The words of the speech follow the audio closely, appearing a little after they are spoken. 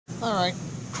Alright,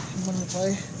 I'm going to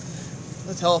play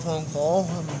the telephone call.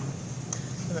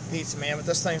 I'm a pizza man, but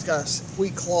this thing's got a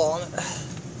weak claw on it.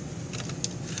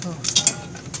 Oh.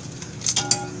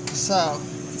 So,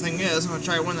 the thing is, I'm going to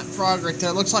try to win that frog right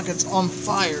there. It looks like it's on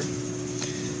fire.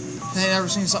 I ain't never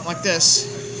seen something like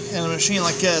this in a machine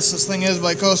like this. This thing is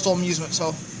by Coastal Amusement,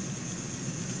 so.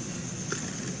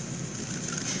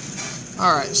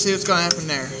 Alright, see what's going to happen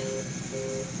there.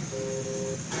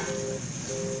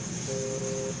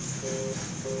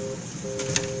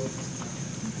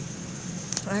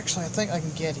 Actually, I think I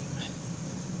can get him.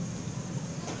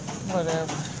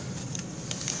 Whatever.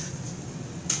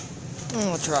 I'm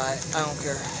gonna try it. I don't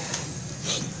care.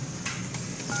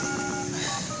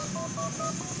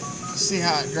 See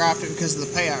how it dropped it because of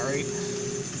the payout rate.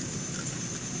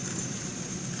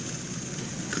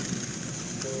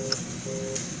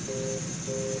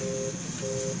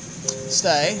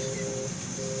 Stay.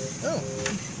 Oh.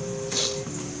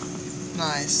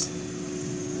 Nice.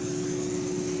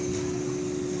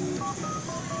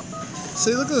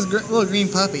 See, look at this little green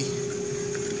puppy.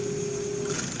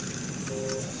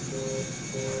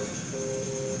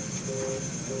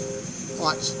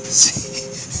 Watch.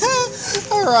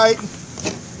 Alright.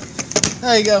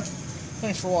 There you go.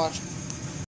 Thanks for watching.